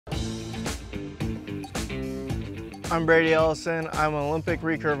I'm Brady Ellison. I'm an Olympic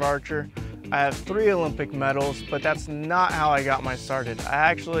recurve archer. I have 3 Olympic medals, but that's not how I got my started. I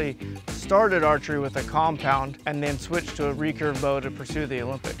actually started archery with a compound and then switched to a recurve bow to pursue the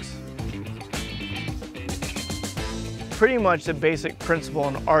Olympics. Pretty much the basic principle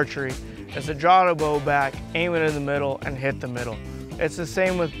in archery is to draw the bow back, aim it in the middle, and hit the middle. It's the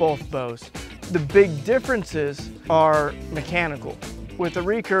same with both bows. The big differences are mechanical. With a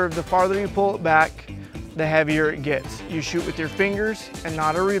recurve, the farther you pull it back, the heavier it gets. You shoot with your fingers and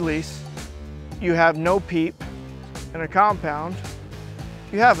not a release. You have no peep. In a compound,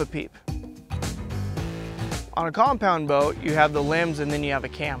 you have a peep. On a compound bow, you have the limbs and then you have a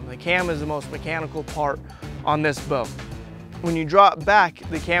cam. The cam is the most mechanical part on this bow. When you draw it back,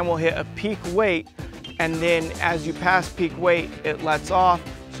 the cam will hit a peak weight, and then as you pass peak weight, it lets off,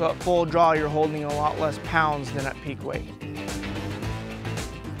 so at full draw, you're holding a lot less pounds than at peak weight.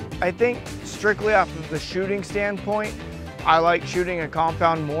 I think strictly off of the shooting standpoint, I like shooting a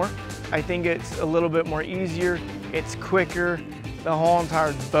compound more. I think it's a little bit more easier, it's quicker, the whole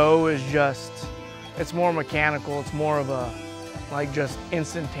entire bow is just, it's more mechanical, it's more of a, like just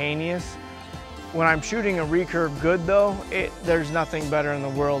instantaneous. When I'm shooting a recurve good though, there's nothing better in the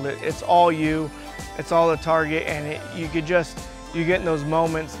world. It's all you, it's all the target, and you get in those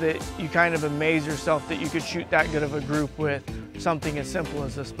moments that you kind of amaze yourself that you could shoot that good of a group with something as simple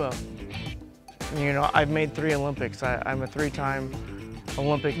as this bow. You know, I've made 3 Olympics. I'm a 3-time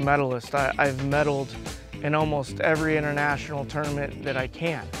Olympic medalist. I've medaled in almost every international tournament that I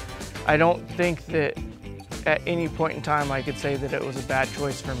can. I don't think that at any point in time I could say that it was a bad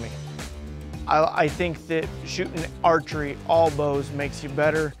choice for me. I think that shooting archery, all bows, makes you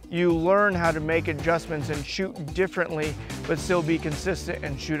better. You learn how to make adjustments and shoot differently, but still be consistent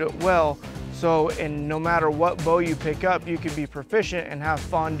and shoot it well. So, and no matter what bow you pick up, you can be proficient and have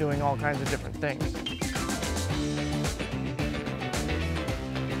fun doing all kinds of different things.